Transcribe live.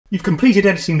You've completed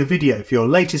editing the video for your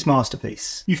latest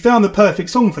masterpiece. You found the perfect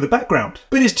song for the background,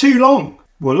 but it's too long.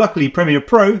 Well, luckily Premiere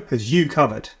Pro has you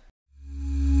covered.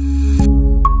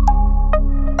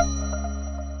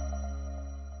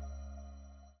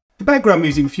 The background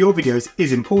music for your videos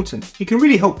is important. It can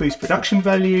really help boost production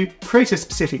value, create a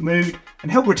specific mood,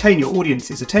 and help retain your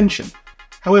audience's attention.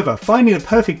 However, finding a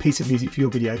perfect piece of music for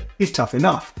your video is tough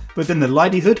enough, but then the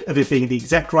likelihood of it being the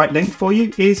exact right length for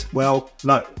you is, well,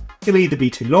 low. It'll either be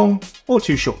too long or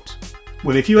too short.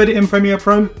 Well, if you edit in Premiere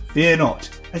Pro, fear not,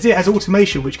 as it has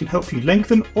automation which can help you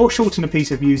lengthen or shorten a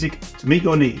piece of music to meet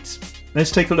your needs.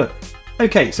 Let's take a look.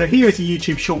 Okay, so here is a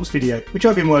YouTube Shorts video which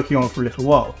I've been working on for a little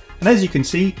while, and as you can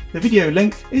see, the video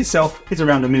length itself is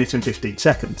around 1 minute and 15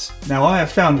 seconds. Now I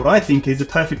have found what I think is the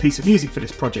perfect piece of music for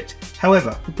this project.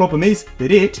 However, the problem is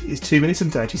that it is 2 minutes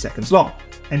and 30 seconds long.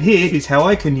 And here is how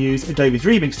I can use Adobe's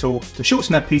Remix tool to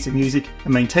shorten that piece of music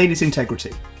and maintain its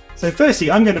integrity. So firstly,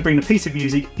 I'm going to bring the piece of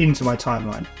music into my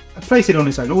timeline. I place it on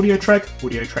its own audio track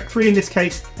 3 in this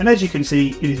case, and as you can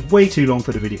see, it is way too long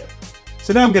for the video.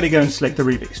 So now I'm going to go and select the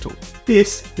Remix tool.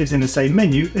 This lives in the same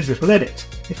menu as Ripple Edit.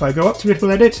 If I go up to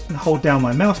Ripple Edit and hold down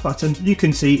my mouse button, you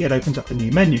can see it opens up a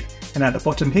new menu. And at the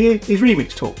bottom here is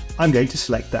Remix tool. I'm going to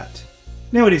select that.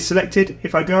 Now it is selected,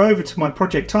 if I go over to my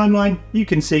project timeline, you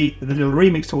can see that the little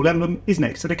Remix tool emblem is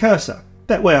next to the cursor.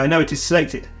 That way I know it is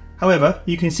selected. However,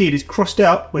 you can see it is crossed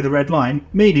out with a red line,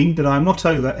 meaning that I am not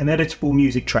over an editable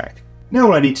music track. Now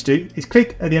all I need to do is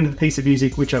click at the end of the piece of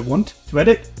music which I want to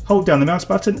edit, hold down the mouse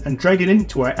button and drag it in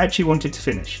to where I actually want it to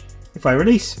finish. If I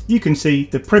release, you can see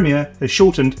that Premiere has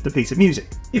shortened the piece of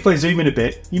music. If I zoom in a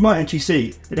bit, you might actually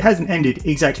see that it hasn't ended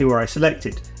exactly where I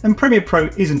selected. And Premiere Pro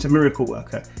isn't a miracle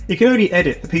worker. It can only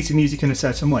edit a piece of music in a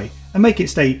certain way and make it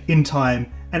stay in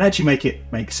time and actually make it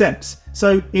make sense.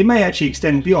 So it may actually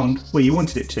extend beyond where you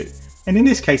wanted it to. And in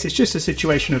this case, it's just a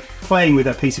situation of playing with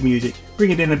that piece of music,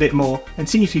 bring it in a bit more and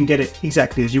see if you can get it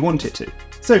exactly as you want it to.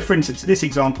 So for instance, in this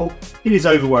example, it is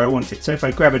over where I want it. So if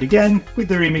I grab it again with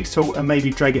the Remix tool and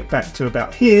maybe drag it back to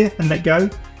about here and let go,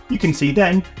 you can see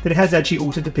then that it has actually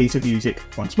altered the piece of music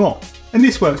once more. And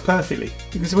this works perfectly,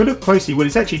 because if I look closely, what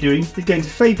it's actually doing is going to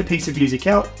fade the piece of music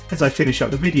out as I finish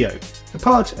up the video. The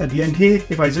part at the end here,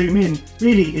 if I zoom in,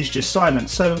 really is just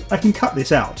silence, so I can cut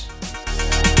this out.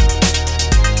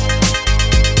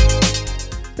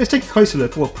 Let's take a closer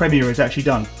look at what Premiere has actually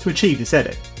done to achieve this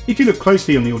edit. If you look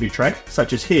closely on the audio track,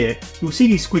 such as here, you'll see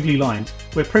these squiggly lines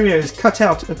where Premiere has cut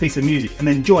out a piece of music and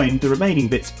then joined the remaining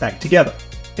bits back together.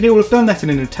 And it will have done that in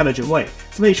an intelligent way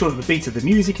to make sure that the beat of the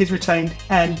music is retained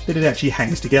and that it actually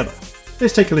hangs together.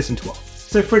 Let's take a listen to one.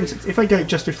 So for instance, if I go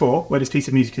just before where this piece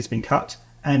of music has been cut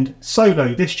and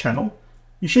solo this channel,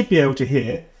 you should be able to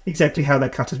hear exactly how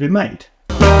that cut has been made.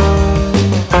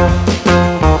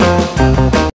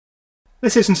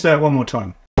 Let's listen to that one more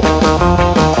time.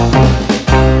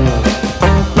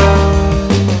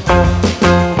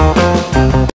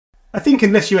 I think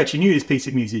unless you actually knew this piece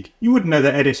of music, you wouldn't know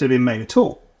that edit had been made at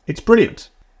all. It's brilliant.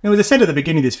 Now as I said at the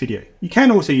beginning of this video, you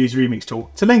can also use Remix tool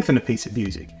to lengthen a piece of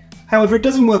music. However, it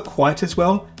doesn't work quite as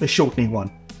well as shortening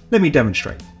one. Let me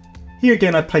demonstrate. Here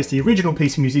again I've placed the original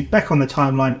piece of music back on the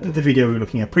timeline of the video we were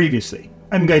looking at previously.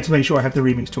 I'm going to make sure I have the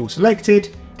Remix tool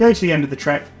selected, go to the end of the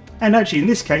track, and actually in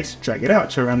this case drag it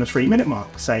out to around the 3 minute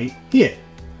mark, say here.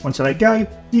 Once I let go,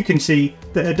 you can see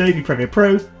that Adobe Premiere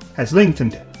Pro has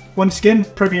lengthened it. Once again,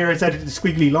 Premiere has added the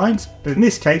squiggly lines, but in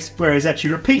this case, where it's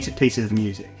actually repeated pieces of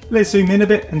music. Let's zoom in a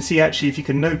bit and see actually if you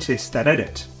can notice that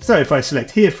edit. So if I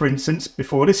select here for instance,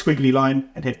 before this squiggly line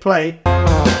and hit play,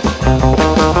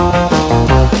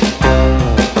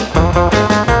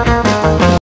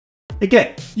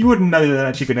 again, you wouldn't know that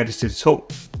actually been edited at all.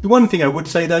 The one thing I would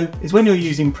say though, is when you're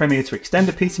using Premiere to extend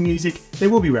a piece of music, there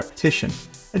will be repetition.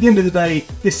 At the end of the day,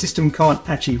 this system can't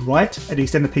actually write and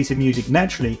extend a piece of music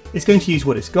naturally. It's going to use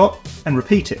what it's got and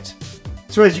repeat it.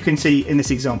 So as you can see in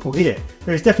this example here,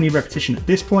 there is definitely repetition at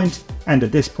this point and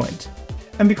at this point.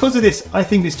 And because of this, I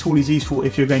think this tool is useful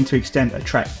if you're going to extend a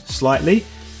track slightly,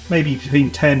 maybe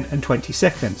between 10 and 20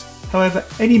 seconds. However,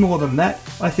 any more than that,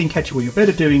 I think actually what you're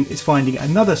better doing is finding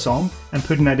another song and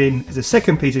putting that in as a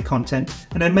second piece of content,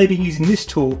 and then maybe using this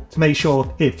tool to make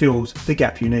sure it fills the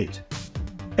gap you need.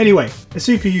 Anyway, a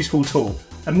super useful tool,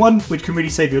 and one which can really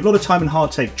save you a lot of time and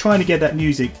heartache trying to get that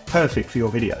music perfect for your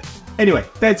video. Anyway,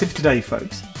 that's it for today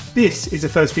folks. This is the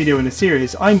first video in a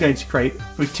series I'm going to create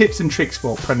with tips and tricks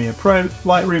for Premiere Pro,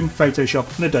 Lightroom,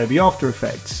 Photoshop and Adobe After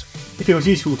Effects. If it was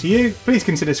useful to you, please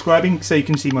consider subscribing so you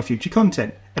can see my future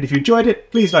content. And if you enjoyed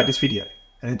it, please like this video.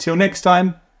 And until next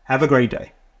time, have a great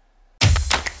day.